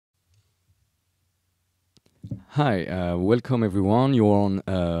Hi, welcome everyone. You're on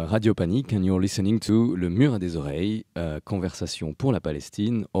Radio Panik and you're listening to Le Mur à des Oreilles, Conversation pour la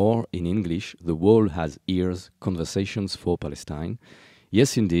Palestine, or in English, The Wall Has Ears, Conversations for Palestine.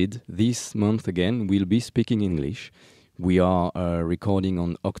 Yes, indeed, this month again we'll be speaking English. We are recording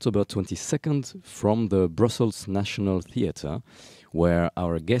on October 22nd from the Brussels National Theatre, where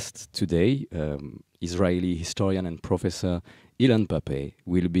our guest today, Israeli historian and professor Ilan Pappe,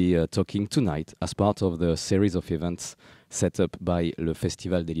 will be talking tonight as part of the series of events set up by Le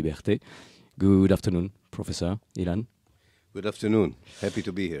Festival des Libertés. Good afternoon, Professor Ilan. Good afternoon. Happy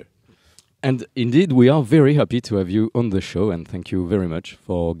to be here. And indeed, we are very happy to have you on the show, and thank you very much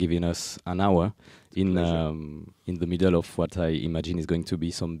for giving us an hour in the middle of what I imagine is going to be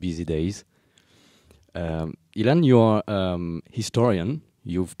some busy days. Ilan, you are historian.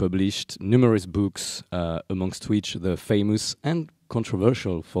 You've published numerous books, amongst which the famous and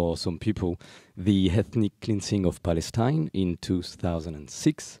controversial for some people, The Ethnic Cleansing of Palestine in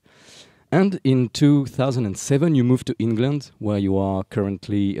 2006. And in 2007, you moved to England, where you are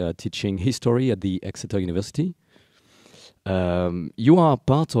currently teaching history at the Exeter University. You are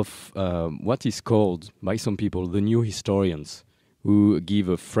part of what is called, by some people, the new historians, who give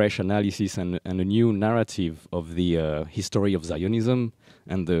a fresh analysis and a new narrative of the history of Zionism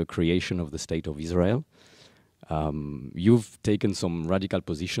and the creation of the State of Israel. You've taken some radical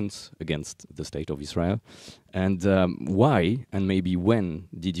positions against the State of Israel. And why, and maybe when,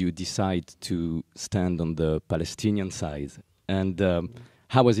 did you decide to stand on the Palestinian side? And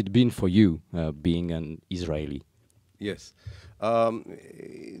how has it been for you, being an Israeli? Yes.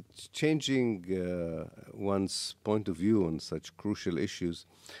 Changing one's point of view on such crucial issues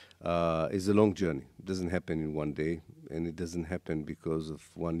is a long journey. It doesn't happen in one day, and it doesn't happen because of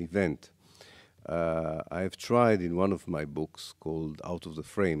one event. I've tried in one of my books called Out of the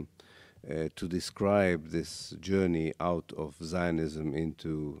Frame to describe this journey out of Zionism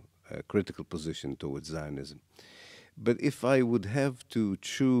into a critical position towards Zionism. But if I would have to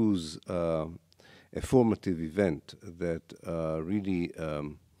choose a formative event that really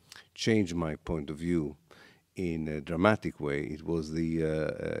changed my point of view in a dramatic way, it was the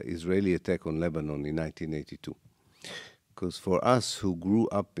Israeli attack on Lebanon in 1982. Because for us who grew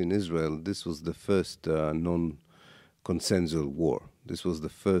up in Israel, this was the first non-consensual war. This was the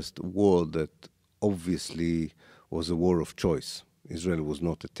first war that obviously was a war of choice. Israel was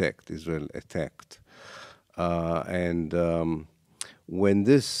not attacked. Israel attacked. When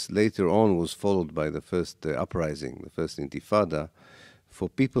this later on was followed by the first uprising, the first intifada, for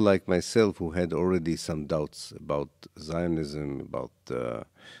people like myself who had already some doubts about Zionism, about the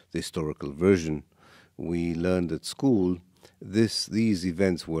historical version, we learned at school these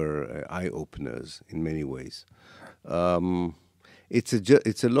events were eye-openers in many ways.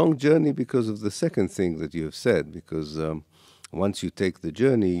 It's a long journey because of the second thing that you have said, because once you take the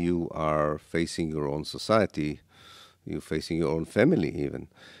journey, you are facing your own society, you're facing your own family even.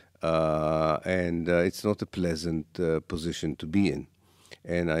 And it's not a pleasant position to be in.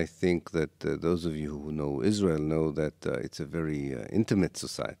 And I think that those of you who know Israel know that it's a very intimate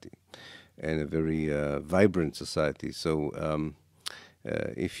society and a very vibrant society. So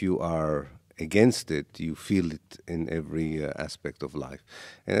if you are against it, you feel it in every aspect of life.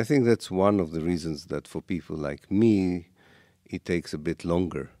 And I think that's one of the reasons that for people like me, it takes a bit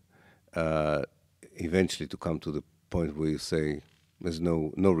longer eventually to come to the point where you say there's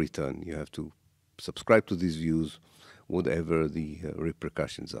no return. You have to subscribe to these views, whatever the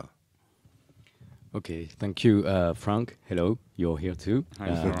repercussions are. Okay, thank you, Frank. Hello, you're here too.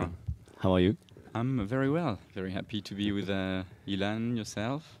 Hi, how are you? I'm very well. Very happy to be with Ilan,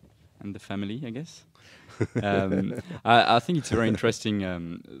 yourself, and the family, I guess. I think it's very interesting,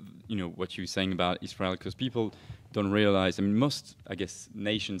 what you're saying about Israel, because people don't realize. I mean, most, I guess,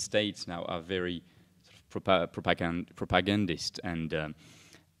 nation states now are very propagandist,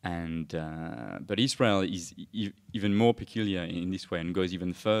 but Israel is even more peculiar in this way and goes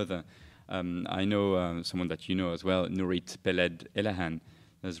even further. I know someone that you know as well, Nurit Peled Elahan,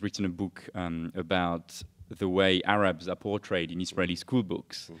 has written a book about the way Arabs are portrayed in Israeli school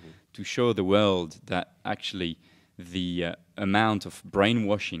books to show the world that actually the amount of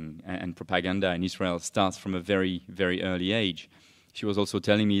brainwashing and propaganda in Israel starts from a very, very early age. She was also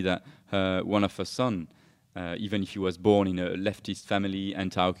telling me that one of her sons, even if he was born in a leftist family,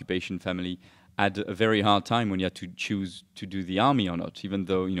 anti-occupation family, had a very hard time when he had to choose to do the army or not, even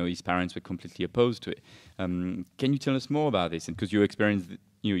though his parents were completely opposed to it. Can you tell us more about this? And because you experienced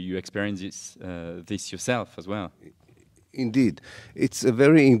this yourself as well. Indeed, it's a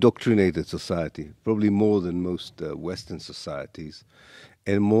very indoctrinated society, probably more than most Western societies,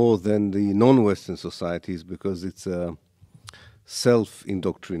 and more than the non-Western societies, because it's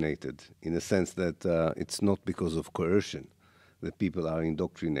self-indoctrinated, in the sense that it's not because of coercion that people are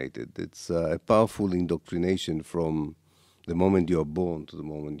indoctrinated. It's a powerful indoctrination from the moment you're born to the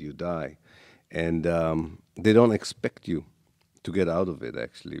moment you die. And they don't expect you to get out of it,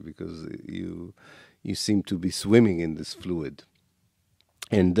 actually, because you seem to be swimming in this fluid.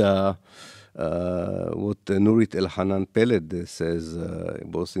 And what Nurit El-Hanan Peled says,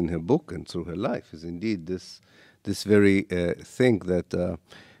 both in her book and through her life, is indeed this very thing that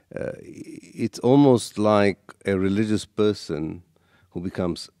it's almost like a religious person who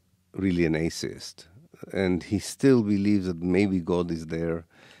becomes really an atheist. And he still believes that maybe God is there,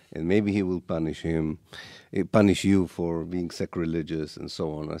 and maybe he will punish you for being sacrilegious, and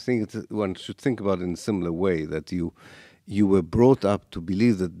so on. I think one should think about it in a similar way, that you were brought up to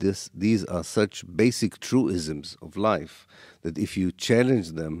believe that these are such basic truisms of life, that if you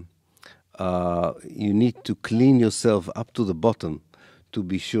challenge them, you need to clean yourself up to the bottom to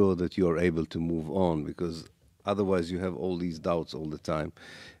be sure that you are able to move on, because otherwise you have all these doubts all the time,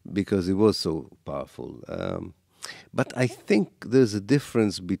 because it was so powerful. But I think there's a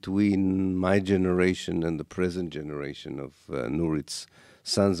difference between my generation and the present generation of Nurit's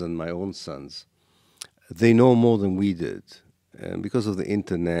sons and my own sons. They know more than we did. And because of the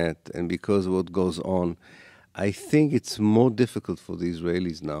internet and because of what goes on, I think it's more difficult for the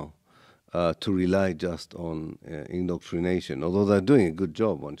Israelis now to rely just on indoctrination, although they're doing a good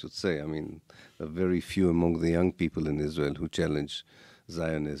job, one should say. I mean, there are very few among the young people in Israel who challenge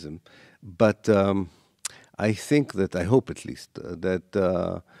Zionism. But I think that, I hope at least, that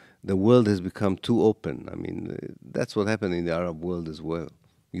the world has become too open. I mean, that's what happened in the Arab world as well.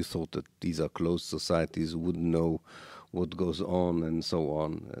 You thought that these are closed societies, wouldn't know what goes on, and so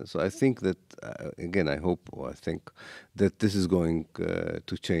on. So I think that, again, I hope, or I think, that this is going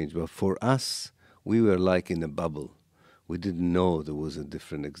to change. But for us, we were like in a bubble. We didn't know there was a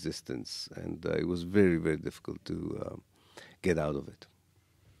different existence, and it was very, very difficult to get out of it.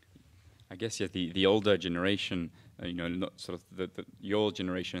 I guess, yeah, the older generation, not sort of your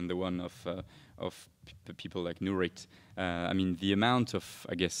generation, the one of people like Nurit. I mean, the amount of,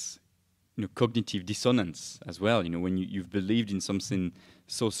 I guess, cognitive dissonance as well. When you've believed in something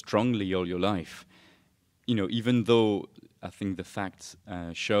so strongly all your life, even though I think the fact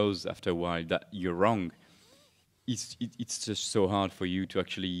shows after a while that you're wrong, it's just so hard for you to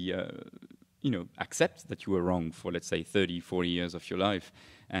actually accept that you were wrong for, let's say, 30, 40 years of your life.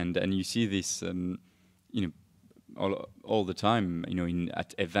 And you see this, all the time,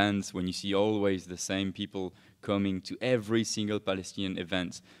 at events, when you see always the same people coming to every single Palestinian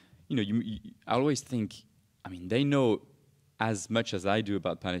event. I always think, I mean, they know as much as I do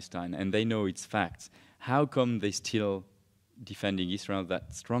about Palestine, and they know its facts. How come they still defending Israel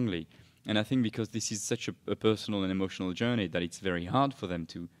that strongly? And I think because this is such a personal and emotional journey that it's very hard for them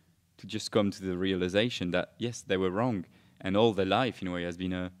to just come to the realization that, yes, they were wrong, and all their life, in a way, has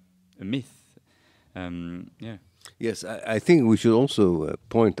been a myth. Yeah. Yes, I think we should also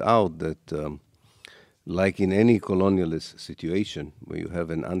point out that like in any colonialist situation where you have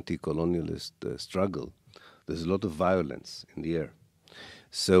an anti-colonialist struggle, there's a lot of violence in the air.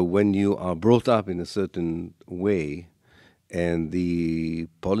 So when you are brought up in a certain way and the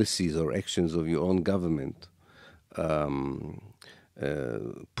policies or actions of your own government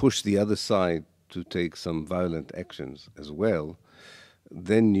push the other side to take some violent actions as well,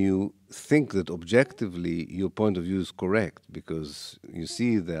 then you think that objectively your point of view is correct, because you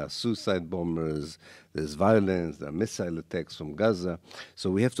see there are suicide bombers, there's violence, there are missile attacks from Gaza. So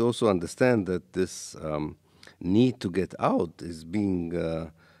we have to also understand that this need to get out is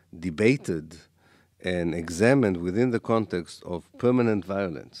being debated and examined within the context of permanent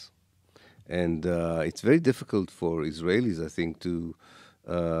violence. And it's very difficult for Israelis, I think, to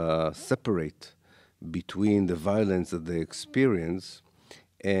separate between the violence that they experience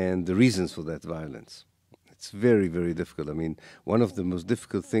and the reasons for that violence. It's very, very difficult. I mean, one of the most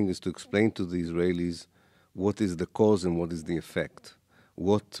difficult things is to explain to the Israelis what is the cause and what is the effect,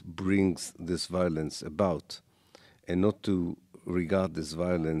 what brings this violence about, and not to regard this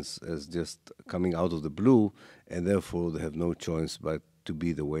violence as just coming out of the blue, and therefore they have no choice but to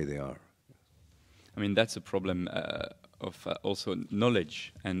be the way they are. I mean, that's a problem of also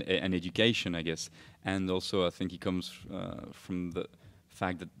knowledge and education, I guess. And also, I think it comes from the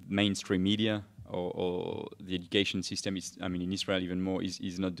fact that mainstream media or the education system is, I mean, in Israel even more,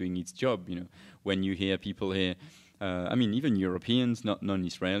 is not doing its job. When you hear people here, I mean, even Europeans, not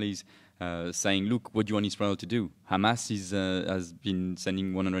non-Israelis, saying, look, what do you want Israel to do? Hamas has been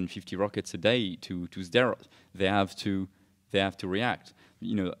sending 150 rockets a day to Sderot. They have to they have to react.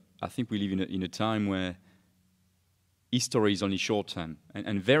 I think we live in a time where history is only short term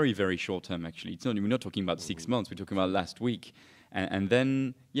and very, very short term. Actually, we're not talking about 6 months. We're talking about last week, and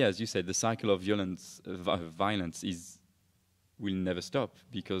then as you said, the cycle of violence will never stop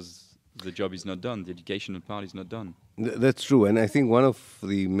because the job is not done. The educational part is not done. That's true, and I think one of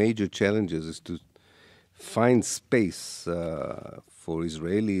the major challenges is to find space for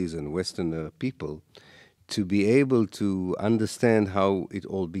Israelis and Western people to be able to understand how it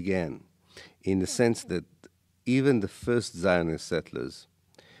all began, in the sense that even the first Zionist settlers,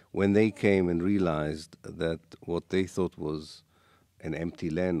 when they came and realized that what they thought was an empty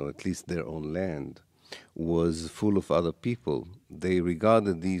land, or at least their own land, was full of other people, they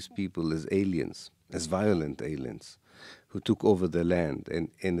regarded these people as aliens, as violent aliens, who took over the land.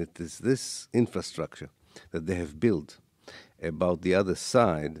 And it is this infrastructure that they have built about the other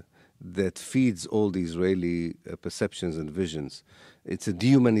side that feeds all the Israeli perceptions and visions. It's a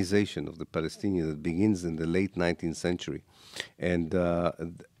dehumanization of the Palestinians that begins in the late 19th century. And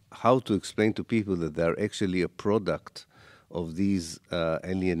how to explain to people that they're actually a product of these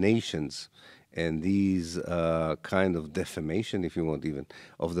alienations and these kind of defamation, if you want even,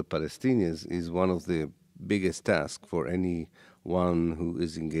 of the Palestinians is one of the biggest tasks for anyone who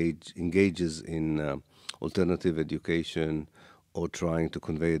is engages in alternative education or trying to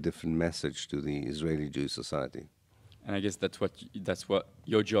convey a different message to the Israeli Jewish society. And I guess that's what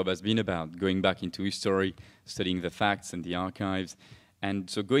your job has been about, going back into history, studying the facts and the archives. And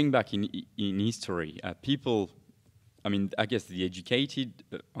so going back in history, people, I guess the educated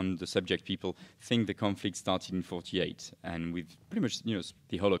on the subject people think the conflict started in 48 and with pretty much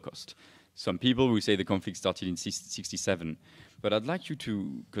the Holocaust. Some people will say the conflict started in 67. But I'd like you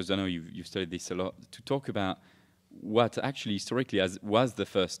to, because I know you've studied this a lot, to talk about what actually historically was the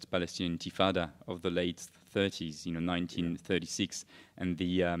first Palestinian Intifada of the late 30s, 1936, and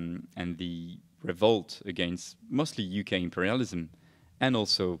the revolt against mostly UK imperialism and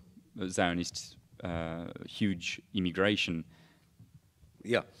also Zionist huge immigration.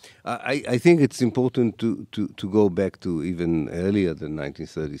 Yeah, I think it's important to go back to even earlier than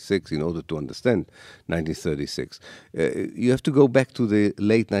 1936 in order to understand 1936. You have to go back to the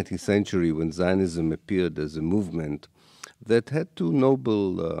late 19th century when Zionism appeared as a movement that had two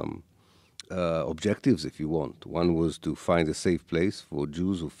noble objectives, if you want. One was to find a safe place for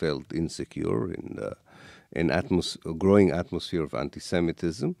Jews who felt insecure in a growing atmosphere of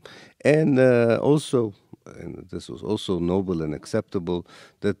anti-Semitism, and also, and this was also noble and acceptable,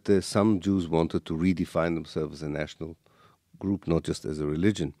 that some Jews wanted to redefine themselves as a national group, not just as a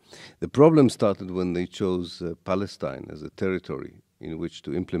religion. The problem started when they chose Palestine as a territory in which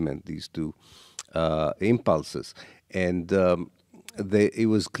to implement these two impulses. And it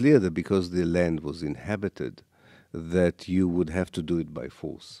was clear that because the land was inhabited, that you would have to do it by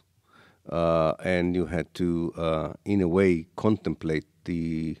force. And you had to, in a way, contemplate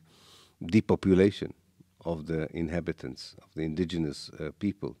the depopulation of the inhabitants, of the indigenous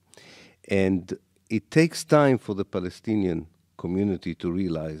people. And it takes time for the Palestinian community to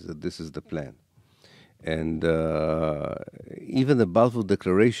realize that this is the plan. And even the Balfour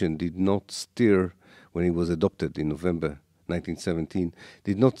Declaration did not steer, when it was adopted in November 1917,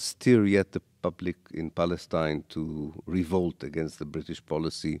 did not steer yet the public in Palestine to revolt against the British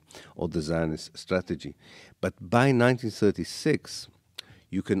policy or the Zionist strategy. But by 1936,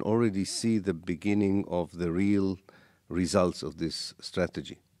 you can already see the beginning of the real results of this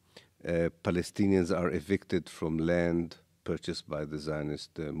strategy. Palestinians are evicted from land purchased by the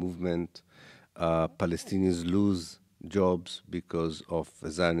Zionist movement. Palestinians lose jobs because of a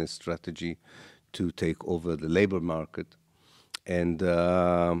Zionist strategy to take over the labor market. And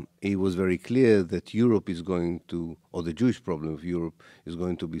it was very clear that Europe is going to, or the Jewish problem of Europe is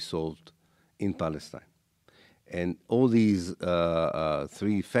going to be solved in Palestine. And all these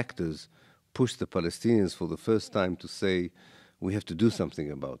three factors pushed the Palestinians for the first time to say, we have to do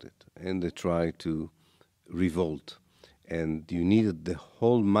something about it. And they tried to revolt. And you needed the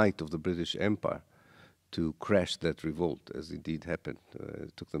whole might of the British Empire to crash that revolt, as indeed happened.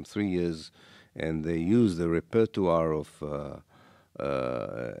 It took them 3 years, and they used the repertoire of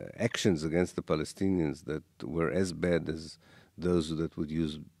actions against the Palestinians that were as bad as those that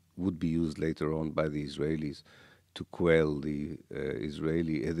would be used later on by the Israelis to quell the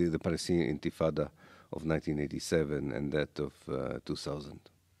the Palestinian Intifada of 1987 and that of 2000.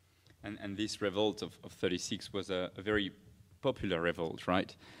 And this revolt of 36 was a very popular revolt,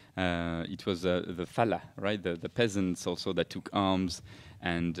 right? It was the Fala, right? The peasants also that took arms,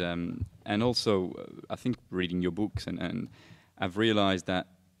 and also I think reading your books and I've realized that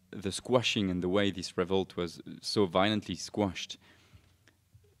the squashing and the way this revolt was so violently squashed,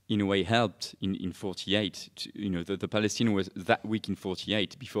 in a way, helped in 48. The Palestine was that weak in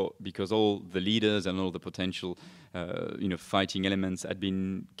 48 because all the leaders and all the potential, fighting elements had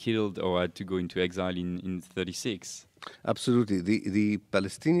been killed or had to go into exile in 36. Absolutely. The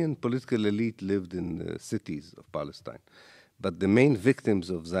Palestinian political elite lived in the cities of Palestine. But the main victims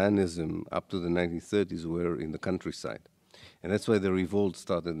of Zionism up to the 1930s were in the countryside. And that's why the revolt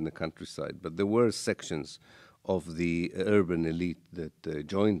started in the countryside. But there were sections of the urban elite that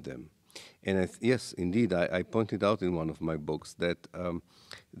joined them. And yes, indeed, I pointed out in one of my books that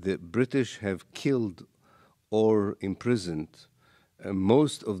the British have killed or imprisoned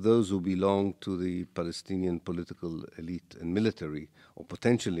most of those who belong to the Palestinian political elite and military, or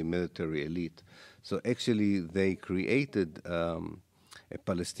potentially military elite. So actually they created a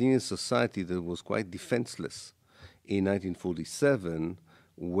Palestinian society that was quite defenseless in 1947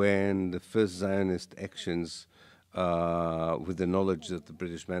 when the first Zionist actions, with the knowledge that the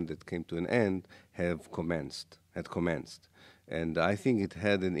British mandate came to an end, had commenced. And I think it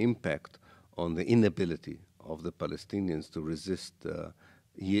had an impact on the inability of the Palestinians to resist a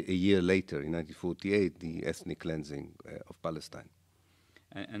year later, in 1948, the ethnic cleansing of Palestine.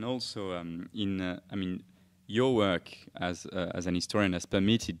 And also, your work as an historian has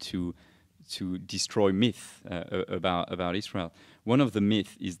permitted to destroy myth about Israel. One of the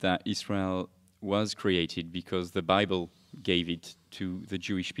myths is that Israel was created because the Bible gave it to the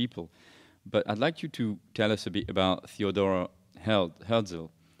Jewish people. But I'd like you to tell us a bit about Theodor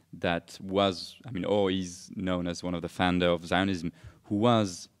Herzl, that was, or is known as one of the founder of Zionism, who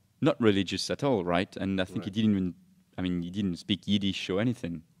was not religious at all, right? And I think he didn't speak Yiddish or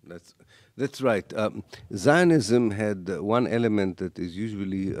anything. That's right. Zionism had one element that is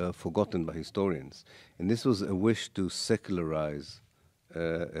usually forgotten by historians, and this was a wish to secularize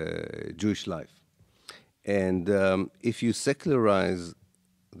Jewish life. And if you secularize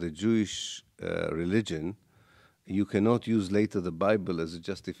the Jewish religion, you cannot use later the Bible as a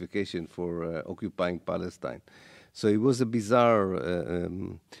justification for occupying Palestine. So it was a bizarre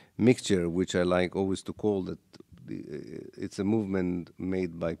mixture, which I like always to call that it's a movement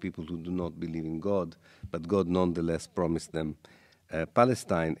made by people who do not believe in God, but God nonetheless promised them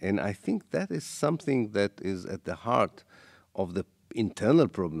Palestine. And I think that is something that is at the heart of the internal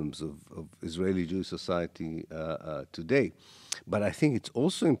problems of Israeli Jewish society today. But I think it's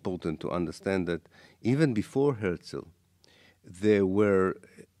also important to understand that even before Herzl, there were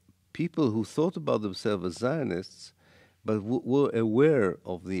people who thought about themselves as Zionists, but were aware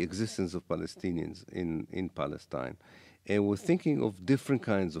of the existence of Palestinians in Palestine, and were thinking of different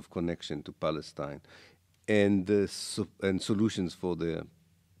kinds of connection to Palestine and solutions for the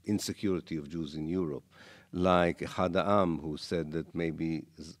insecurity of Jews in Europe, like Hada'am, who said that maybe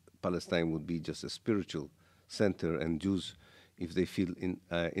Palestine would be just a spiritual center, and Jews, if they feel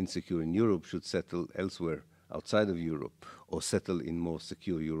insecure in Europe, should settle elsewhere outside of Europe or settle in more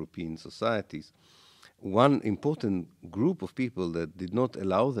secure European societies. One important group of people that did not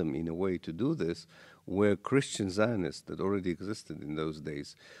allow them in a way to do this were Christian Zionists that already existed in those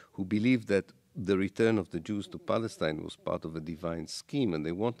days, who believed that the return of the Jews to Palestine was part of a divine scheme, and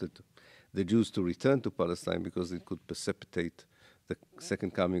they wanted the Jews to return to Palestine because it could precipitate the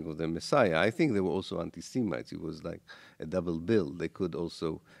second coming of the Messiah. I think they were also anti-Semites. It was like a double bill. They could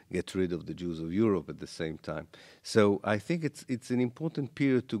also get rid of the Jews of Europe at the same time. So I think it's an important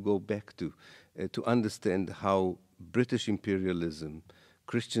period to go back to understand how British imperialism,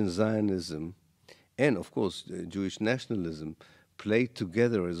 Christian Zionism, and of course Jewish nationalism played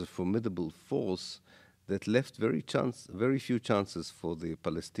together as a formidable force that left very few chances for the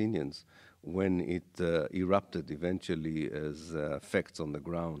Palestinians when it erupted eventually as facts on the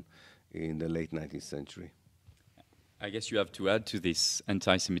ground in the late 19th century. I guess you have to add to this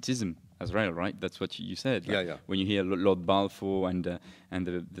anti-Semitism as well, right? That's what you said. Like, yeah. When you hear Lord Balfour and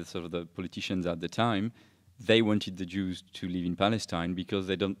the sort of the politicians at the time, they wanted the Jews to live in Palestine because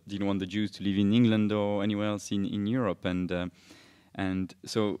they didn't want the Jews to live in England or anywhere else in Europe, and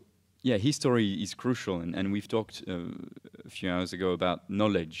so. Yeah, history is crucial, and we've talked a few hours ago about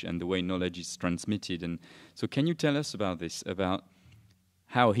knowledge and the way knowledge is transmitted. And so can you tell us about this, about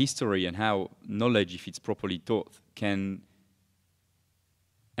how history and how knowledge, if it's properly taught, can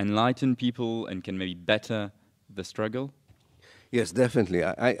enlighten people and can maybe better the struggle? Yes, definitely.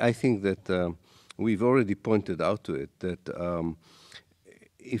 I think that we've already pointed out to it that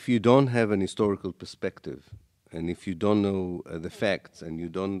if you don't have an historical perspective, and if you don't know the facts, and you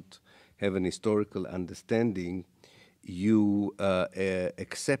don't have an historical understanding, you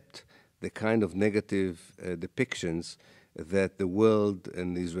accept the kind of negative depictions that the world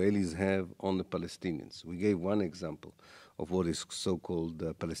and the Israelis have on the Palestinians. We gave one example of what is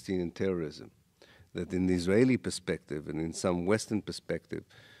so-called Palestinian terrorism, that in the Israeli perspective and in some Western perspective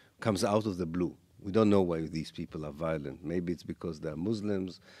comes out of the blue. We don't know why these people are violent. Maybe it's because they're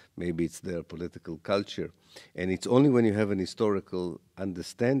Muslims, maybe it's their political culture. And it's only when you have an historical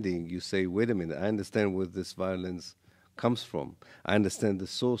understanding, you say, wait a minute, I understand where this violence comes from. I understand the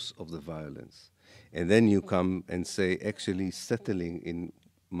source of the violence. And then you come and say, actually settling in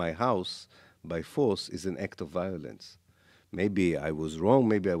my house by force is an act of violence. Maybe I was wrong,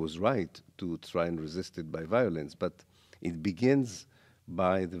 maybe I was right to try and resist it by violence, but it begins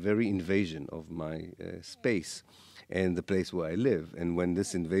by the very invasion of my space and the place where I live. And when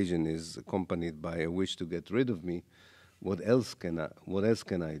this invasion is accompanied by a wish to get rid of me, what else can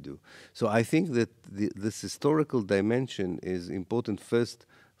I do? So I think that this historical dimension is important first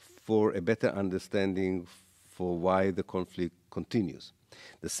for a better understanding for why the conflict continues.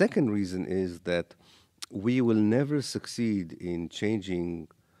 The second reason is that we will never succeed in changing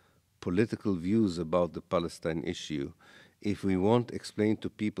political views about the Palestine issue if we won't explain to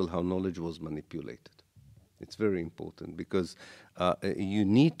people how knowledge was manipulated. It's very important because you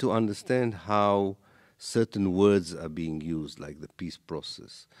need to understand how certain words are being used, like the peace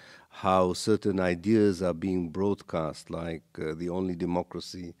process, how certain ideas are being broadcast, like the only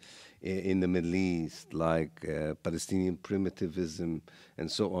democracy in the Middle East, like Palestinian primitivism, and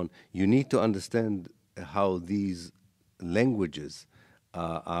so on. You need to understand how these languages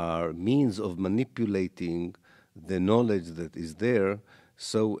are means of manipulating the knowledge that is there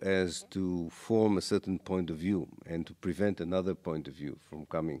so as to form a certain point of view and to prevent another point of view from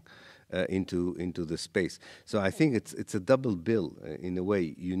coming into the space. So I think it's a double bill in a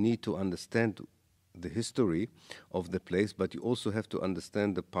way. You need to understand the history of the place, but you also have to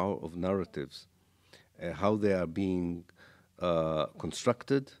understand the power of narratives, how they are being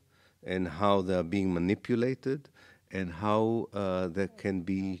constructed and how they are being manipulated and how they can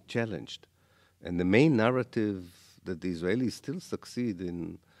be challenged. And the main narrative that the Israelis still succeed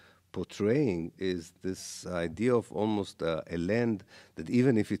in portraying is this idea of almost a land that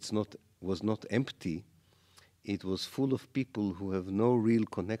even if was not empty, it was full of people who have no real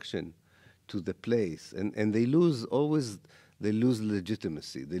connection to the place. And they lose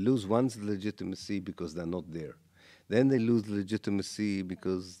legitimacy. They lose one's legitimacy because they're not there. Then they lose legitimacy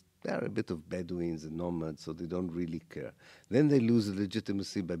because they're a bit of Bedouins and nomads, so they don't really care. Then they lose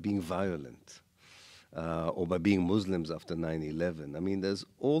legitimacy by being violent. Or by being Muslims after 9/11. I mean, there's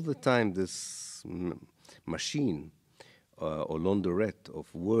all the time this machine or laundrette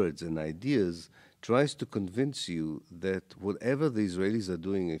of words and ideas tries to convince you that whatever the Israelis are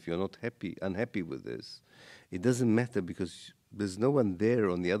doing, if you're not unhappy with this, it doesn't matter because there's no one there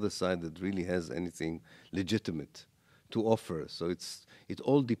on the other side that really has anything legitimate to offer. So it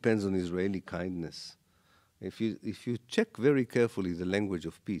all depends on Israeli kindness. If you check very carefully the language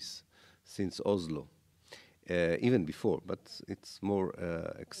of peace since Oslo, even before, but it's more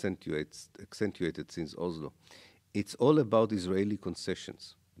accentuated since Oslo. It's all about Israeli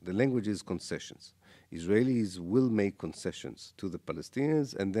concessions. The language is concessions. Israelis will make concessions to the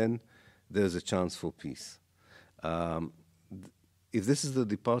Palestinians, and then there's a chance for peace. If this is the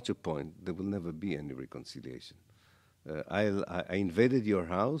departure point, there will never be any reconciliation. I invaded your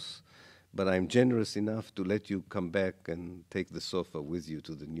house, but I'm generous enough to let you come back and take the sofa with you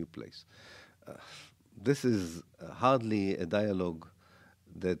to the new place. This is hardly a dialogue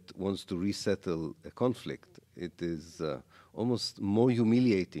that wants to resettle a conflict. It is almost more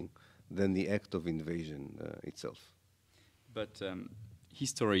humiliating than the act of invasion itself. But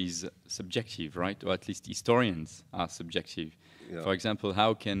history is subjective, right? Or at least historians are subjective. Yeah. For example,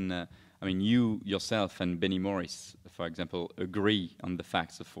 how can, you yourself and Benny Morris, for example, agree on the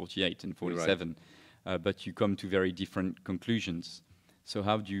facts of 48 and 47, right. But you come to very different conclusions. So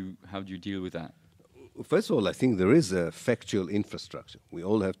how do you deal with that? First of all, I think there is a factual infrastructure. We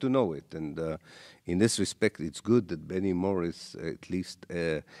all have to know it. And in this respect, it's good that Benny Morris at least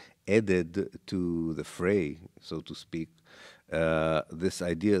added to the fray, so to speak, this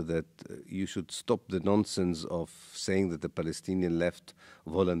idea that you should stop the nonsense of saying that the Palestinians left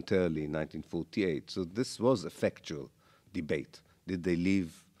voluntarily in 1948. So this was a factual debate. Did they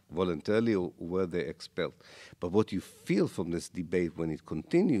leave voluntarily or were they expelled? But what you feel from this debate when it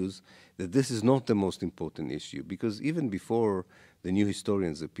continues, that this is not the most important issue, because even before the new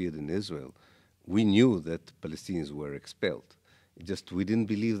historians appeared in Israel, we knew that Palestinians were expelled. Just we didn't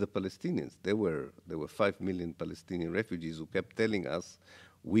believe the Palestinians. There were 5 million Palestinian refugees who kept telling us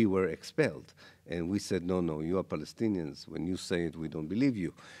we were expelled. And we said, no, you are Palestinians. When you say it, we don't believe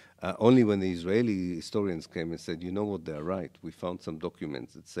you. Only when the Israeli historians came and said, you know what, they're right, we found some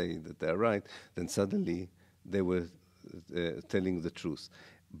documents that say that they're right, then suddenly they were telling the truth.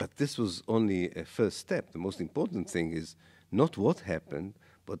 But this was only a first step. The most important thing is not what happened,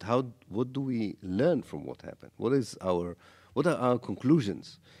 but what do we learn from what happened? What are our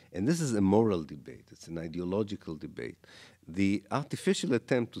conclusions? And this is a moral debate. It's an ideological debate. The artificial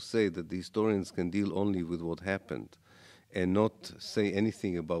attempt to say that the historians can deal only with what happened and not say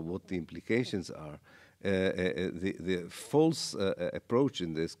anything about what the implications are, the false approach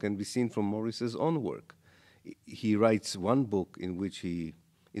in this can be seen from Morris's own work. He writes one book in which he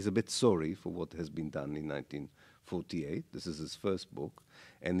is a bit sorry for what has been done in 1948. This is his first book.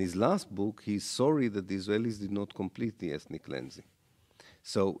 And his last book, he's sorry that the Israelis did not complete the ethnic cleansing.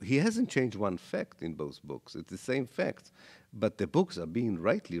 So he hasn't changed one fact in both books. It's the same facts, but the books are being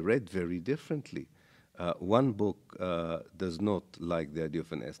rightly read very differently. One book does not like the idea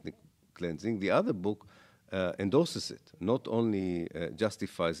of an ethnic cleansing. The other book endorses it, not only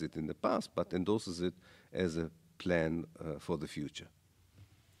justifies it in the past, but endorses it as a plan for the future.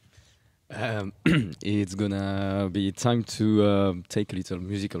 It's gonna be time to take a little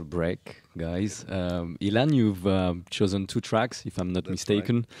musical break, guys. Ilan, you've chosen 2 tracks, if I'm not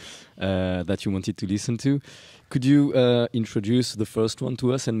mistaken, that you wanted to listen to. Could you introduce the first one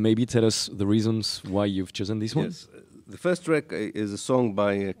to us and maybe tell us the reasons why you've chosen this one? Yes. The first track is a song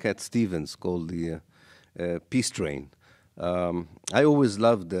by Cat Stevens called the Peace Train. I always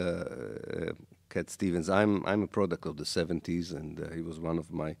loved Cat Stevens. I'm a product of the 70s, and he was one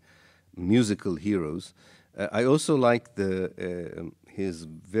of my musical heroes. I also like his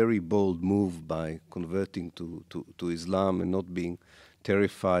very bold move by converting to Islam and not being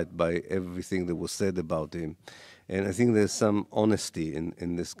terrified by everything that was said about him. And I think there's some honesty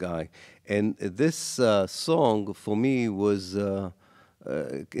in this guy. And this song, for me, was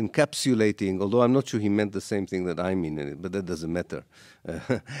encapsulating, although I'm not sure he meant the same thing that I mean in it, but that doesn't matter.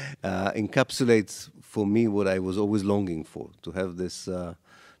 Encapsulates, for me, what I was always longing for, to have this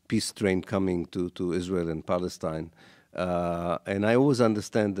peace train coming to Israel and Palestine. And I always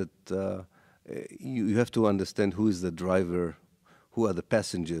understand that you have to understand who is the driver, who are the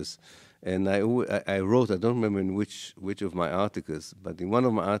passengers. And I wrote, I don't remember in which of my articles, but in one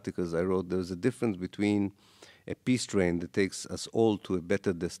of my articles I wrote there's a difference between a peace train that takes us all to a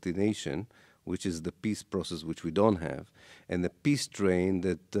better destination, which is the peace process which we don't have, and the peace train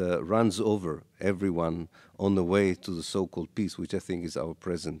that runs over everyone on the way to the so-called peace, which I think is our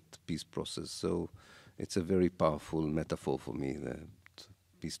present peace process. So it's a very powerful metaphor for me, the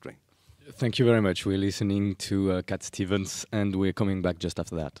peace train. Thank you very much. We're listening to Cat Stevens, and we're coming back just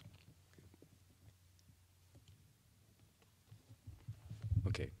after that.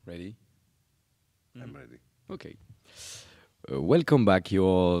 Okay, ready? I'm ready. Okay. Welcome back.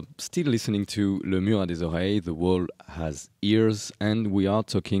 You're still listening to Le Mur a des Oreilles, The Wall Has Ears, and we are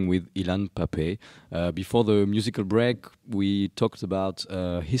talking with Ilan Pappe. Before the musical break, we talked about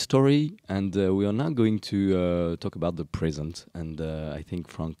history, and we are now going to talk about the present. And I think,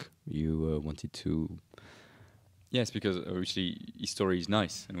 Frank, you wanted to... Yes, because obviously history is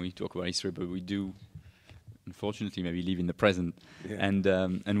nice, and we talk about history, but we do, unfortunately, maybe live in the present. Yeah.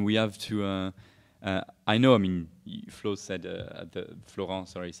 And we have to... I know. I mean, Florent said at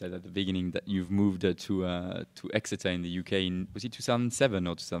the beginning that you've moved to Exeter in the UK. Was it 2007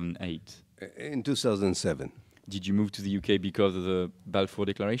 or 2008? In 2007. Did you move to the UK because of the Balfour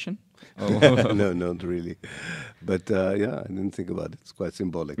Declaration? No, not really. But yeah, I didn't think about it. It's quite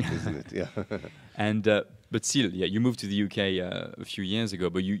symbolic, isn't it? Yeah. And but still, yeah, you moved to the UK a few years ago,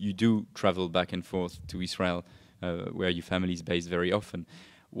 but you do travel back and forth to Israel, where your family is based very often.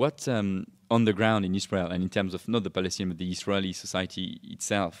 What on the ground in Israel, and in terms of not the Palestinian but the Israeli society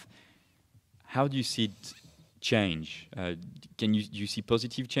itself, how do you see it change? Do you see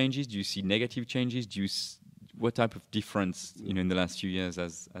positive changes? Do you see negative changes? What type of difference, in the last few years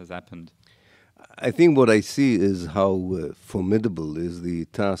has happened? I think what I see is how formidable is the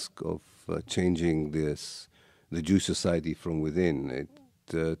task of changing the Jewish society from within.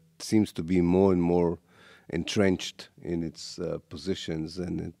 It seems to be more and more entrenched in its positions,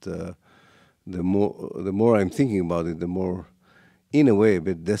 and the more I'm thinking about it, the more, in a way, a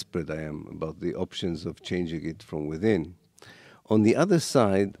bit desperate I am about the options of changing it from within. On the other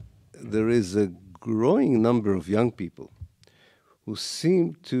side, there is a growing number of young people who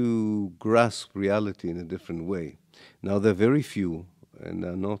seem to grasp reality in a different way. Now, they're very few, and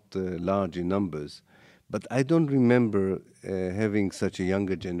are not large in numbers, but I don't remember having such a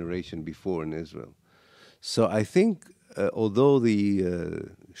younger generation before in Israel. So I think, although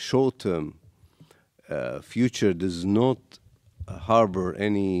the short-term future does not harbor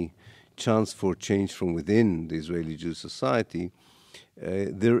any chance for change from within the Israeli Jewish society,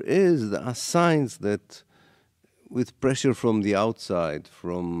 there are signs that with pressure from the outside,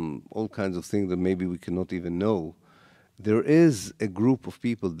 from all kinds of things that maybe we cannot even know, there is a group of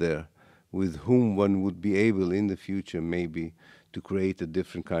people there with whom one would be able in the future maybe to create a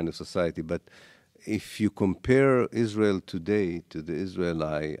different kind of society. But if you compare Israel today to the Israel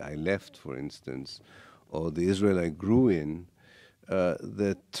I left, for instance, or the Israel I grew in,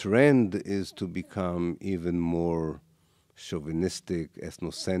 the trend is to become even more chauvinistic,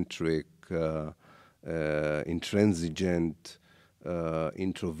 ethnocentric, intransigent,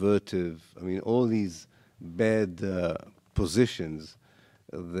 introvertive. I mean, all these bad positions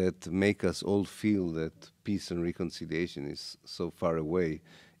that make us all feel that peace and reconciliation is so far away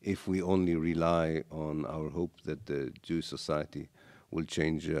if we only rely on our hope that the Jewish society will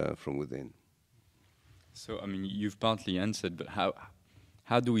change from within. So, I mean, you've partly answered, but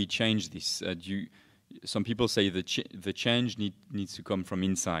how do we change this? Some people say the change needs to come from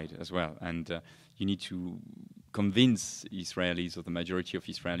inside as well, and you need to convince Israelis, or the majority of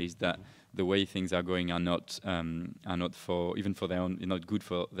Israelis, that the way things are going are not for their own, not good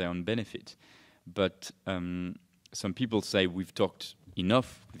for their own benefit. But some people say we've talked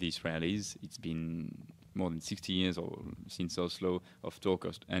enough with the Israelis. It's been more than 60 years or since Oslo of talk,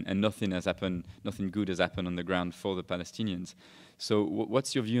 and nothing has happened. Nothing good has happened on the ground for the Palestinians. So,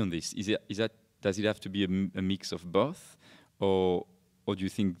 what's your view on this? Does it have to be a mix of both, or do you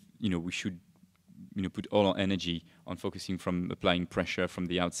think we should put all our energy on focusing from applying pressure from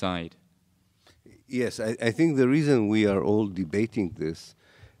the outside? Yes, I think the reason we are all debating this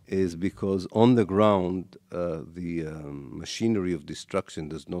is because on the ground the machinery of destruction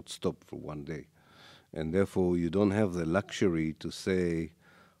does not stop for one day. And therefore you don't have the luxury to say,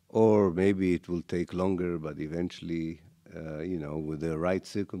 or maybe it will take longer, but eventually, with the right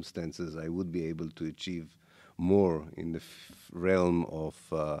circumstances, I would be able to achieve more in the realm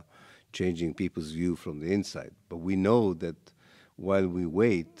of changing people's view from the inside. But we know that while we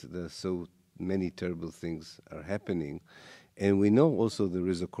wait, there's so many terrible things are happening. And we know also there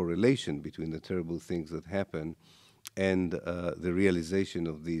is a correlation between the terrible things that happen and the realization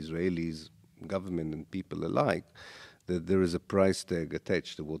of the Israelis, government and people alike, that there is a price tag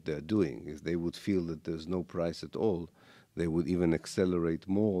attached to what they're doing. If they would feel that there's no price at all, they would even accelerate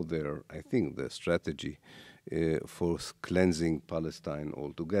more their strategy for cleansing Palestine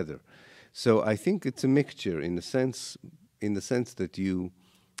altogether. So I think it's a mixture in the sense that you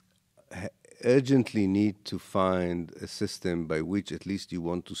urgently need to find a system by which at least you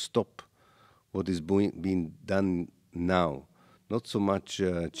want to stop what is being done now. Not so much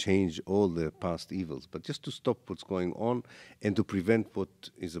change all the past evils, but just to stop what's going on and to prevent what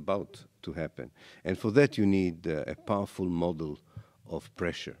is about to happen. And for that you need a powerful model of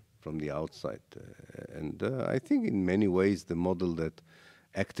pressure from the outside. And I think in many ways the model that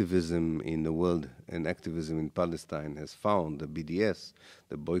activism in the world and activism in Palestine has found, the BDS,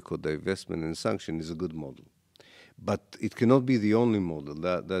 the boycott, divestment and sanction, is a good model. But it cannot be the only model.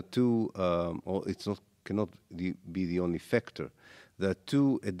 Cannot be the only factor. There are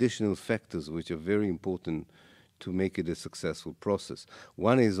two additional factors which are very important to make it a successful process.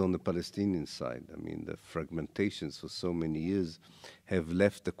 One is on the Palestinian side. I mean, the fragmentations for so many years have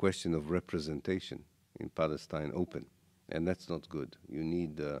left the question of representation in Palestine open, and that's not good. You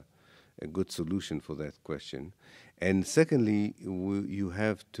need a good solution for that question. And secondly, you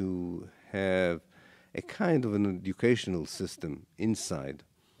have to have a kind of an educational system inside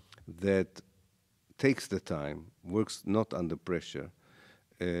that takes the time, works not under pressure,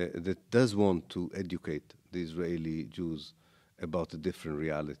 that does want to educate the Israeli Jews about a different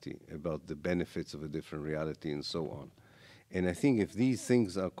reality, about the benefits of a different reality, and so on. And I think if these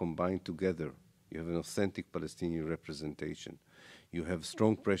things are combined together, you have an authentic Palestinian representation, you have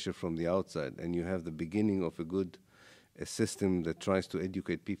strong pressure from the outside, and you have the beginning of a system that tries to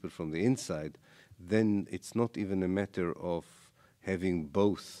educate people from the inside, then it's not even a matter of having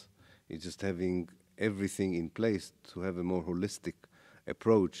both. It's just having everything in place to have a more holistic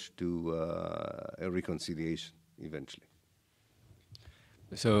approach to a reconciliation eventually.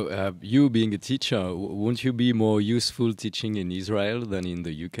 So you being a teacher, won't you be more useful teaching in Israel than in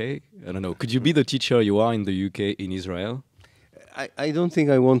the UK? I don't know. Could you be the teacher you are in the UK in Israel? I don't think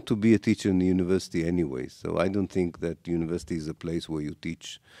I want to be a teacher in the university anyway. So I don't think that university is a place where you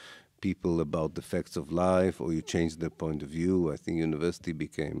teach people about the facts of life or you change their point of view. I think university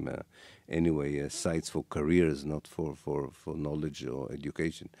became anyway sites for careers, not for knowledge or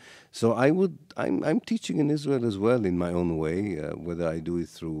education. So I'm teaching in Israel as well in my own way, whether I do it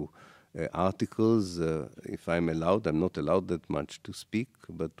through articles. If I'm allowed, I'm not allowed that much to speak,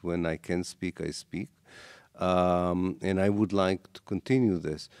 but when I can speak, I speak. And I would like to continue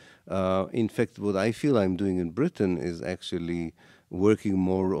this. In fact, what I feel I'm doing in Britain is actually working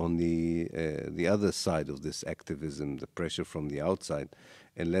more on the other side of this activism, the pressure from the outside,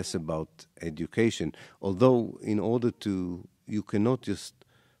 and less about education. Although, in order to, you cannot just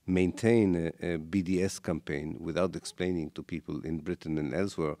maintain a BDS campaign without explaining to people in Britain and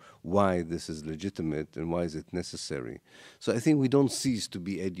elsewhere why this is legitimate and why is it necessary. So I think we don't cease to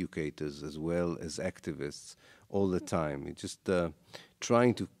be educators as well as activists all the time. It's just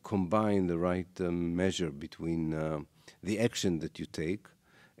trying to combine the right measure between the action that you take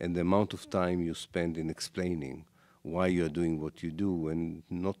and the amount of time you spend in explaining why you're doing what you do, and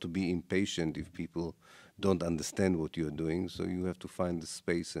not to be impatient if people don't understand what you're doing. So you have to find the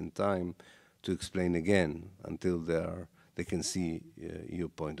space and time to explain again until they can see your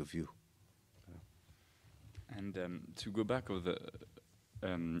point of view. And to go back to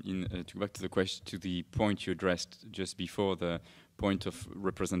the question, to the point you addressed just before, the point of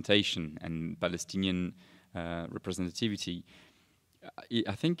representation and Palestinian representativity,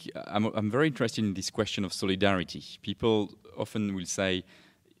 I think I'm very interested in this question of solidarity. People often will say,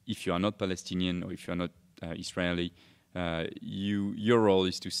 if you are not Palestinian or if you are not Israeli, your role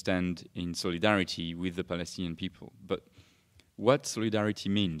is to stand in solidarity with the Palestinian people. But what solidarity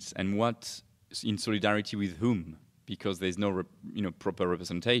means, and what in solidarity with whom? Because there's no proper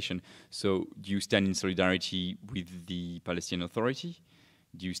representation. So do you stand in solidarity with the Palestinian Authority?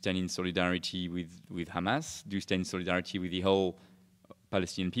 Do you stand in solidarity with Hamas? Do you stand in solidarity with the whole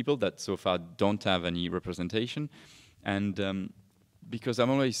Palestinian people that so far don't have any representation? And because I'm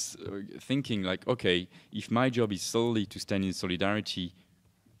always thinking like, okay, if my job is solely to stand in solidarity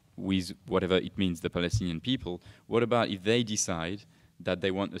with whatever it means, the Palestinian people, what about if they decide that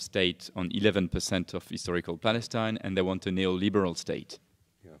they want a state on 11% of historical Palestine and they want a neoliberal state?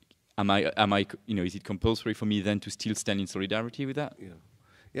 Yeah. Am I, is it compulsory for me then to still stand in solidarity with that? Yeah.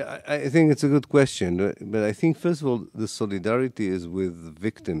 Yeah, I think it's a good question, but I think, first of all, the solidarity is with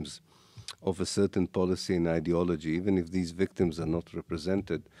victims of a certain policy and ideology. Even if these victims are not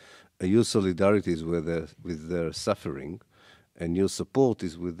represented, your solidarity is with their suffering, and your support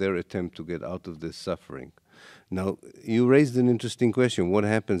is with their attempt to get out of this suffering. Now, you raised an interesting question. What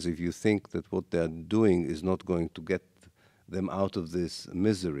happens if you think that what they're doing is not going to get them out of this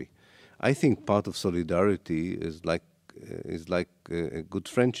misery? I think part of solidarity is like a good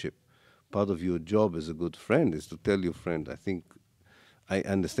friendship. Part of your job as a good friend is to tell your friend, I think I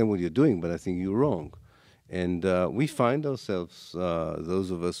understand what you're doing, but I think you're wrong. And we find ourselves,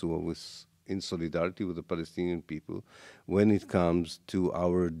 those of us who are in solidarity with the Palestinian people, when it comes to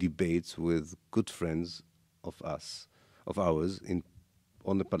our debates with good friends of ours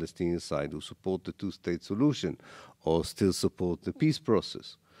on the Palestinian side who support the two-state solution or still support the peace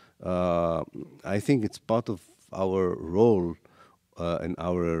process. I think it's part of our role and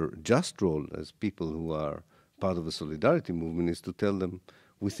our just role as people who are part of a solidarity movement is to tell them,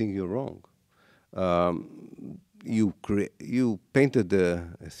 we think you're wrong. You painted a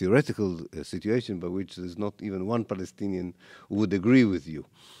theoretical situation by which there's not even one Palestinian who would agree with you.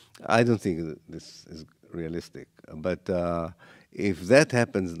 I don't think that this is realistic. But if that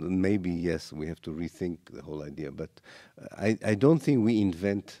happens, then maybe, yes, we have to rethink the whole idea. But I don't think we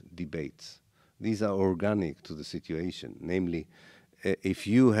invent debates. These are organic to the situation. Namely, if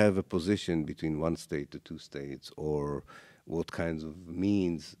you have a position between one state to two states, or what kinds of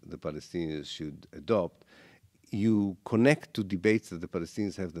means the Palestinians should adopt, you connect to debates that the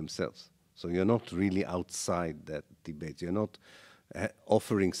Palestinians have themselves. So you're not really outside that debate. You're not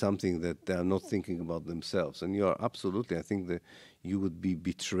offering something that they are not thinking about themselves. And you are absolutely, I think that you would be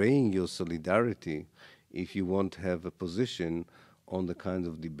betraying your solidarity if you won't have a position on the kinds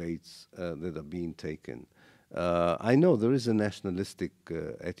of debates that are being taken. I know there is a nationalistic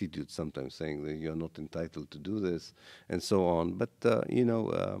attitude sometimes saying that you're not entitled to do this and so on, but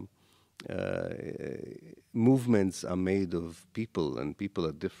movements are made of people, and people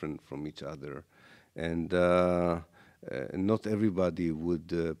are different from each other, and not everybody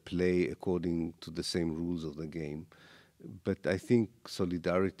would play according to the same rules of the game. But I think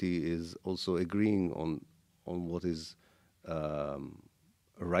solidarity is also agreeing on what is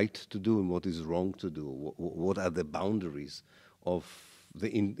right to do and what is wrong to do. What are the boundaries of the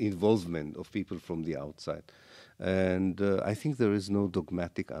involvement of people from the outside? And I think there is no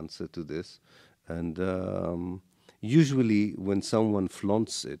dogmatic answer to this. And usually when someone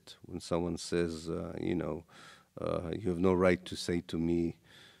flaunts it, when someone says, you have no right to say to me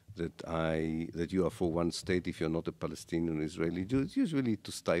that you are for one state if you're not a Palestinian or Israeli Jew, it's usually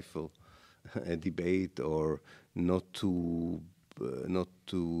to stifle a debate or not to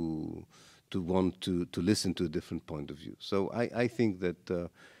want to listen to a different point of view. So I think that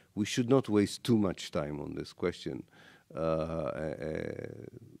we should not waste too much time on this question.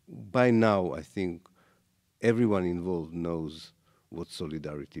 By now, I think everyone involved knows what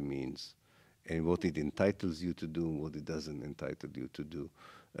solidarity means and what it entitles you to do and what it doesn't entitle you to do,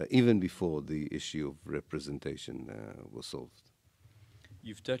 even before the issue of representation was solved.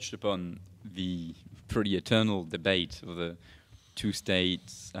 You've touched upon the pretty eternal debate of the two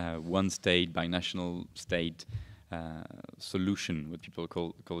states, one state, binational state solution, what people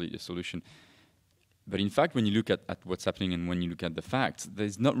call it a solution. But in fact, when you look at what's happening and when you look at the facts,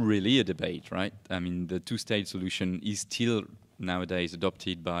 there's not really a debate, right? I mean, the two-state solution is still nowadays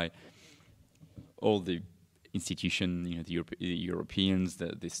adopted by all the institutions, you know, the Europeans,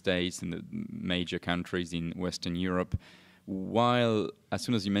 the states, and the major countries in Western Europe. While as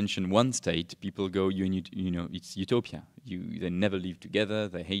soon as you mention one state, people go, you know, it's utopia. They never live together.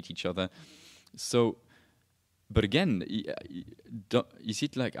 They hate each other. So, but again, is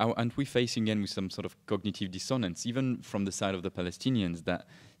it like, aren't we facing again with some sort of cognitive dissonance, even from the side of the Palestinians, that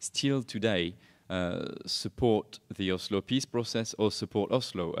still today support the Oslo peace process or support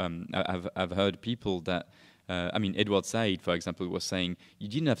Oslo? I've heard people that, I mean, Edward Said, for example, was saying you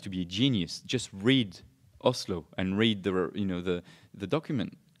didn't have to be a genius, just read Oslo and read the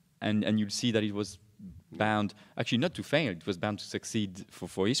document, and you'll see that it was bound, actually not to fail, it was bound to succeed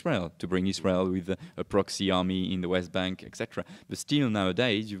for Israel, to bring Israel with a proxy army in the West Bank, etc. But still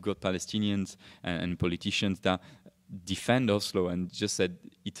nowadays you've got Palestinians and politicians that defend Oslo and just said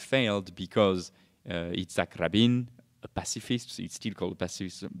it failed because Yitzhak Rabin, a pacifist, it's still called a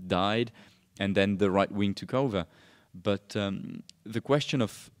pacifist, died, and then the right wing took over. But the question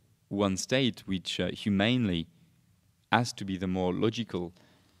of one state, which humanely has to be the more logical,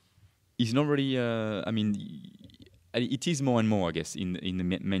 is not really. I mean, it is more and more, I guess, in the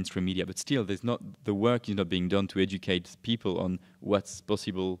mainstream media. But still, the work is not being done to educate people on what's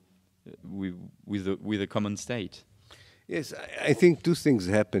possible with a common state. Yes, I think two things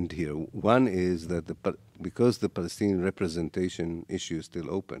happened here. One is that because the Palestinian representation issue is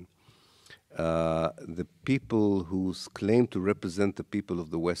still open, the people who claim to represent the people of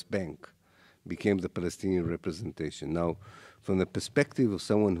the West Bank became the Palestinian representation. Now, from the perspective of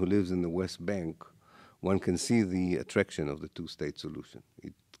someone who lives in the West Bank, one can see the attraction of the two-state solution.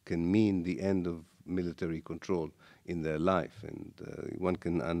 It can mean the end of military control in their life, and one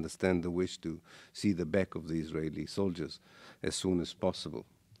can understand the wish to see the back of the Israeli soldiers as soon as possible.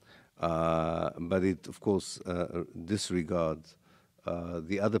 But it, of course, disregards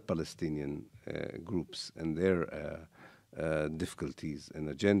the other Palestinian groups and their difficulties and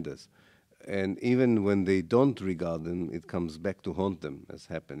agendas. And even when they don't regard them, it comes back to haunt them, as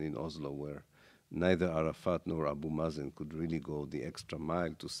happened in Oslo, where neither Arafat nor Abu Mazen could really go the extra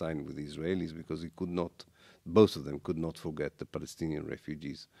mile to sign with the Israelis because both of them could not forget the Palestinian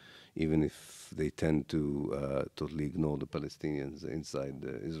refugees, even if they tend to totally ignore the Palestinians inside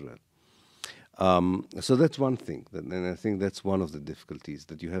Israel. So that's one thing, and I think that's one of the difficulties,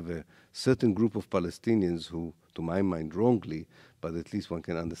 that you have a certain group of Palestinians who, to my mind wrongly, but at least one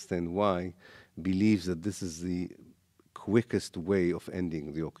can understand why, believes that this is the quickest way of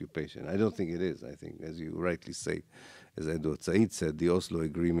ending the occupation. I don't think it is. I think, as you rightly say, as Edward Said said, the Oslo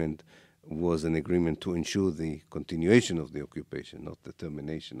Agreement was an agreement to ensure the continuation of the occupation, not the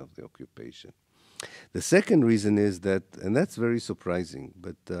termination of the occupation. The second reason is that, and that's very surprising,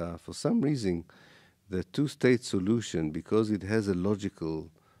 but for some reason, the two-state solution, because it has a logical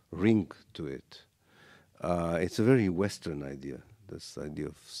ring to it, it's a very Western idea, this idea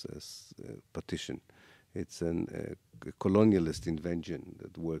of partition. It's a colonialist invention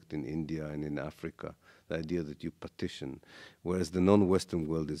that worked in India and in Africa, the idea that you partition, whereas the non-Western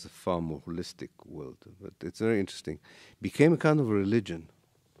world is a far more holistic world. But it's very interesting. Became a kind of a religion.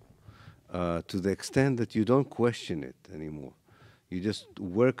 To the extent that you don't question it anymore. You just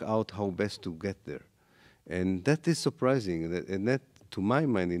work out how best to get there. And that is surprising. And that, to my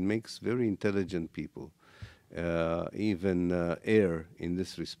mind, it makes very intelligent people even err in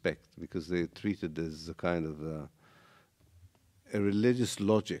this respect, because they're treated as a kind of a religious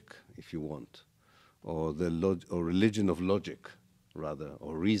logic, if you want, or or religion of logic, rather,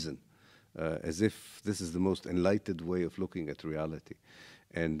 or reason, as if this is the most enlightened way of looking at reality.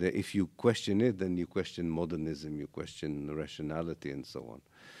 And if you question it, then you question modernism, you question rationality, and so on.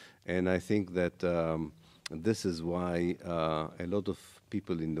 And I think that this is why a lot of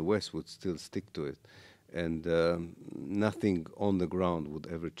people in the West would still stick to it. And nothing on the ground would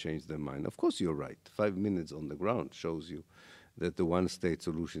ever change their mind. Of course, you're right. 5 minutes on the ground shows you that the one-state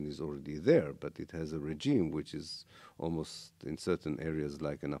solution is already there, but it has a regime which is almost in certain areas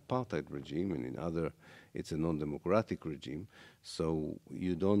like an apartheid regime, and in other it's a non-democratic regime. So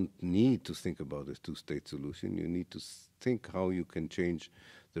you don't need to think about a two-state solution. You need to think how you can change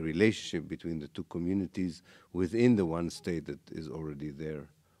the relationship between the two communities within the one state that is already there,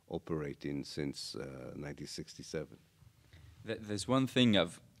 operating since 1967. There's one thing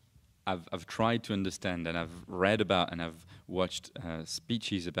I've tried to understand, and I've read about, and I've watched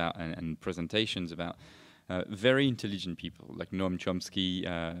speeches about and presentations about very intelligent people like Noam Chomsky,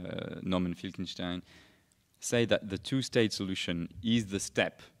 Norman Finkelstein, say that the two-state solution is the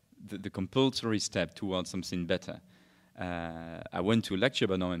step, the compulsory step towards something better. I went to a lecture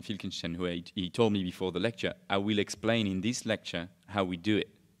by Norman Finkelstein, who he told me before the lecture, I will explain in this lecture how we do it.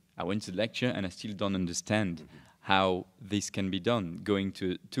 I went to the lecture and I still don't understand how this can be done, going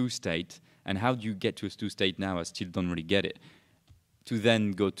to two-state, and how do you get to a two-state now? I still don't really get it. To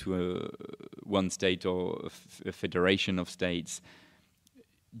then go to a one state or a federation of states.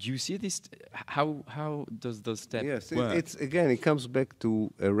 Do you see this? How does those steps work? It's again, it comes back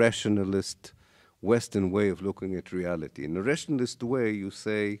to a rationalist Western way of looking at reality. In a rationalist way, you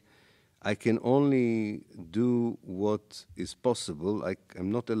say, I can only do what is possible.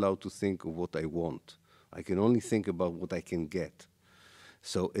 I'm not allowed to think of what I want. I can only think about what I can get.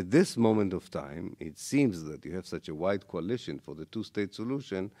 So at this moment of time, it seems that you have such a wide coalition for the two-state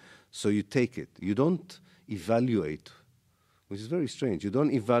solution, so you take it. You don't evaluate, which is very strange. You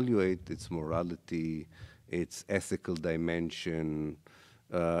don't evaluate its morality, its ethical dimension,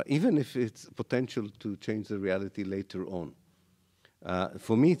 even if it's potential to change the reality later on.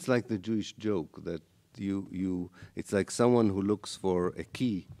 For me, it's like the Jewish joke that it's like someone who looks for a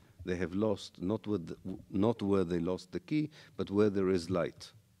key they have lost, not where they lost the key, but where there is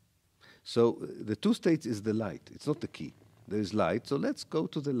light. So the two states is the light. It's not the key. There is light, so let's go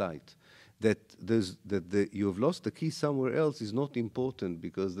to the light. That you have lost the key somewhere else is not important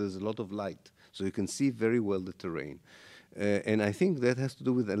because there's a lot of light, so you can see very well the terrain. And I think that has to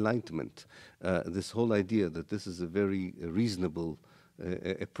do with enlightenment, this whole idea that this is a very reasonable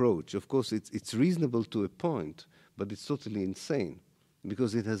approach. Of course, it's reasonable to a point, but it's totally insane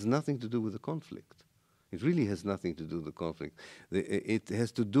because it has nothing to do with the conflict. It really has nothing to do with the conflict. It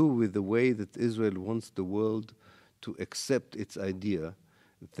has to do with the way that Israel wants the world to accept its idea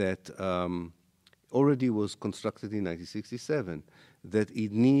that already was constructed in 1967, that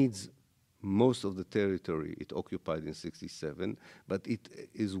it needs most of the territory it occupied in 67, but it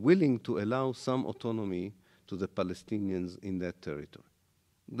is willing to allow some autonomy to the Palestinians in that territory.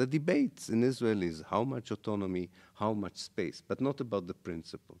 The debates in Israel is how much autonomy, how much space, but not about the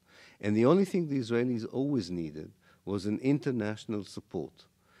principle. And the only thing the Israelis always needed was an international support.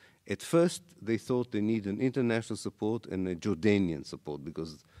 At first, they thought they need an international support and a Jordanian support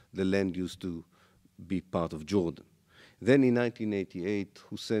because the land used to be part of Jordan. Then in 1988,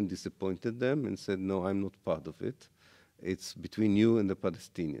 Hussein disappointed them and said, no, I'm not part of it. It's between you and the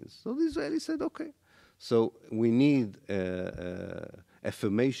Palestinians. So the Israelis said, okay. So we need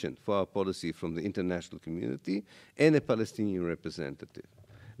affirmation for our policy from the international community and a Palestinian representative.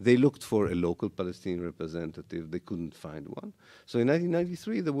 They looked for a local Palestinian representative. They couldn't find one. So in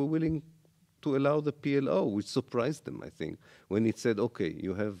 1993, they were willing to allow the PLO, which surprised them, I think, when it said, okay,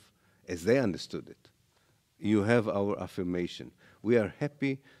 you have, as they understood it, you have our affirmation. We are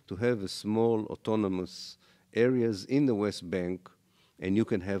happy to have a small autonomous areas in the West Bank, and you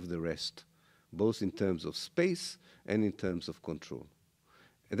can have the rest, both in terms of space and in terms of control.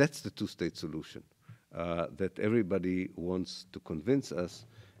 And that's the two-state solution that everybody wants to convince us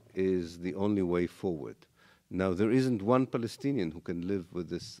is the only way forward. Now, there isn't one Palestinian who can live with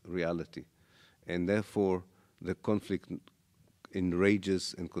this reality, and therefore the conflict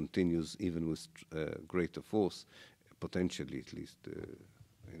enrages and continues even with greater force, potentially at least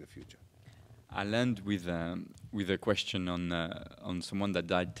in the future. I'll end with a question on someone that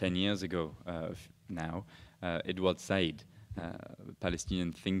died 10 years ago now, Edward Said,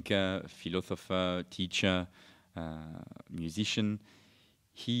 Palestinian thinker, philosopher, teacher, musician.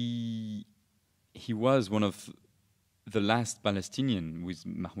 He was one of the last Palestinian, with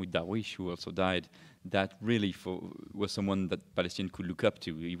Mahmoud Darwish, who also died, that really was someone that Palestine could look up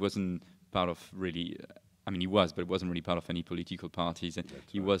to. He wasn't part of really, he was, but it wasn't really part of any political parties. And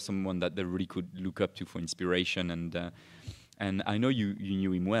he was someone that they really could look up to for inspiration. And I know you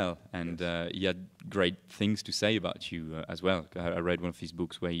knew him well, and he had great things to say about you as well. I read one of his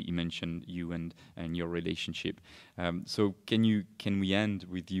books where he mentioned you and your relationship. So can we end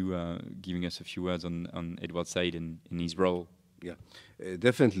with you giving us a few words on Edward Said and his role? Yeah,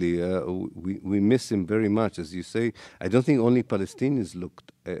 definitely. We miss him very much, as you say. I don't think only Palestinians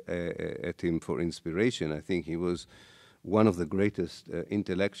looked at him for inspiration. I think he was one of the greatest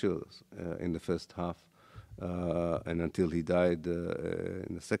intellectuals in the first half, and until he died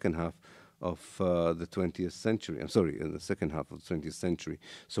in the second half of the 20th century. I'm sorry, in the second half of the 20th century.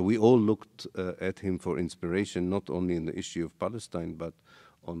 So we all looked at him for inspiration, not only in the issue of Palestine, but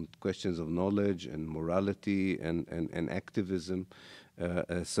on questions of knowledge and morality and activism.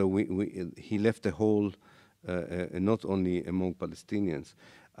 So he left a hole not only among Palestinians.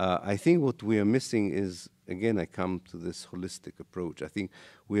 I think what we are missing is, again, I come to this holistic approach. I think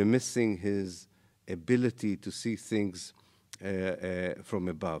we are missing his ability to see things from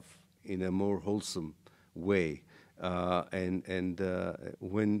above in a more wholesome way.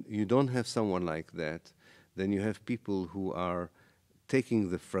 When you don't have someone like that, then you have people who are taking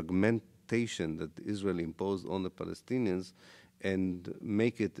the fragmentation that Israel imposed on the Palestinians and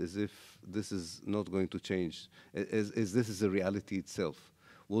make it as if this is not going to change, as this is a reality itself.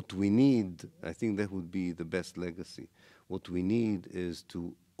 What we need, I think that would be the best legacy. What we need is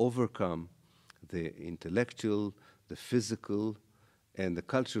to overcome the intellectual, the physical, and the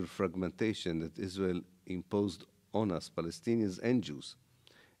cultural fragmentation that Israel imposed on us, Palestinians and Jews,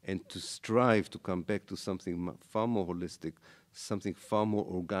 and to strive to come back to something far more holistic, something far more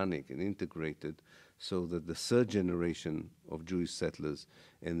organic and integrated, so that the third generation of Jewish settlers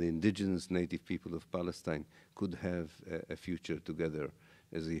and the indigenous native people of Palestine could have a future together,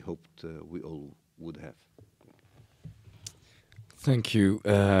 as he hoped we all would have. Thank you.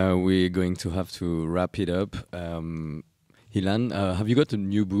 We're going to have to wrap it up. Ilan, have you got a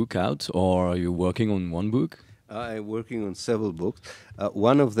new book out, or are you working on one book? I'm working on several books.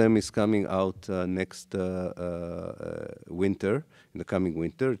 One of them is coming out next winter, in the coming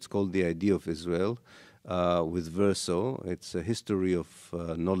winter. It's called The Idea of Israel, with Verso. It's a history of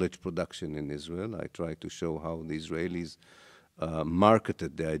knowledge production in Israel. I try to show how the Israelis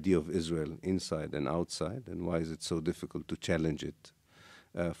marketed the idea of Israel inside and outside, and why is it so difficult to challenge it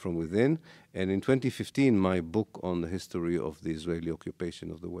from within. And in 2015, my book on the history of the Israeli occupation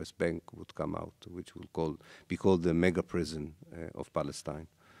of the West Bank would come out, which will be called the Mega Prison of Palestine.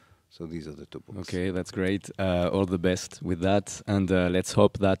 So these are the two books. Okay, that's great. All the best with that. And let's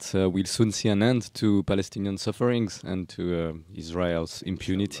hope that we'll soon see an end to Palestinian sufferings and to Israel's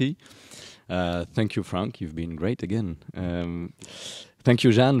impunity. Thank you, Frank. You've been great again. Thank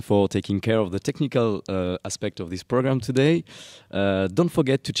you, Jeanne, for taking care of the technical aspect of this program today. Don't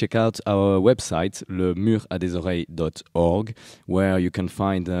forget to check out our website, lemur-a-des-oreilles.org, where you can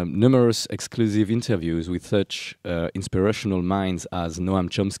find numerous exclusive interviews with such inspirational minds as Noam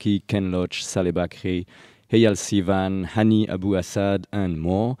Chomsky, Ken Loach, Saleh Bakri, Eyal Sivan, Hani Abu Assad, and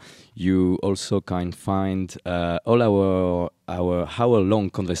more. You also can find all our hour-long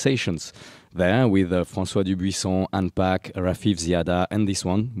conversations there with François Dubuisson, Anne Pak, Rafif Ziada, and this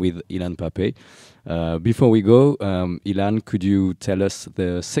one with Ilan Pappe. Before we go, Ilan, could you tell us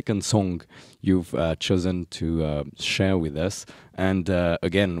the second song you've chosen to share with us, and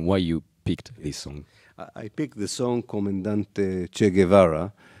again, why you picked this song? I picked the song Comandante Che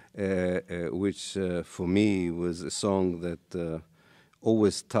Guevara, which for me was a song that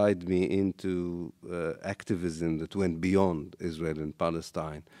always tied me into activism that went beyond Israel and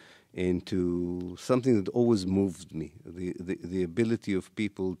Palestine, into something that always moved me, the ability of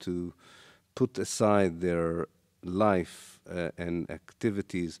people to put aside their life and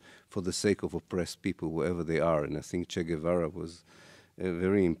activities for the sake of oppressed people, wherever they are. And I think Che Guevara was a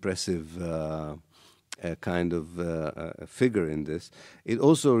very impressive kind of figure in this. It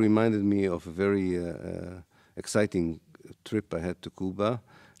also reminded me of a very exciting trip I had to Cuba,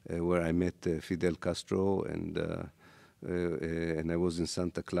 where I met Fidel Castro, and I was in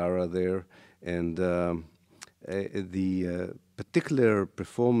Santa Clara there, and the particular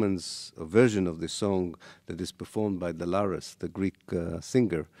performance, a version of the song that is performed by Dalaris, the Greek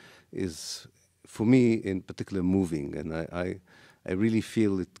singer, is, for me, in particular moving, and I really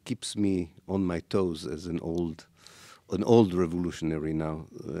feel it keeps me on my toes as an old revolutionary now.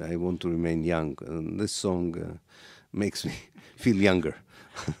 I want to remain young, and this song makes me feel younger.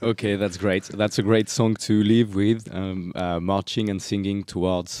 Okay, that's great. That's a great song to live with, marching and singing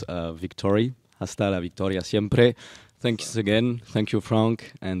towards victory. Hasta la victoria siempre. Thanks again. Thank you,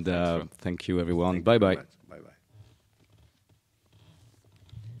 Frank, and thank you, everyone. Bye-bye. Bye-bye.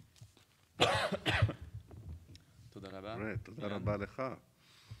 תודה רבה לך.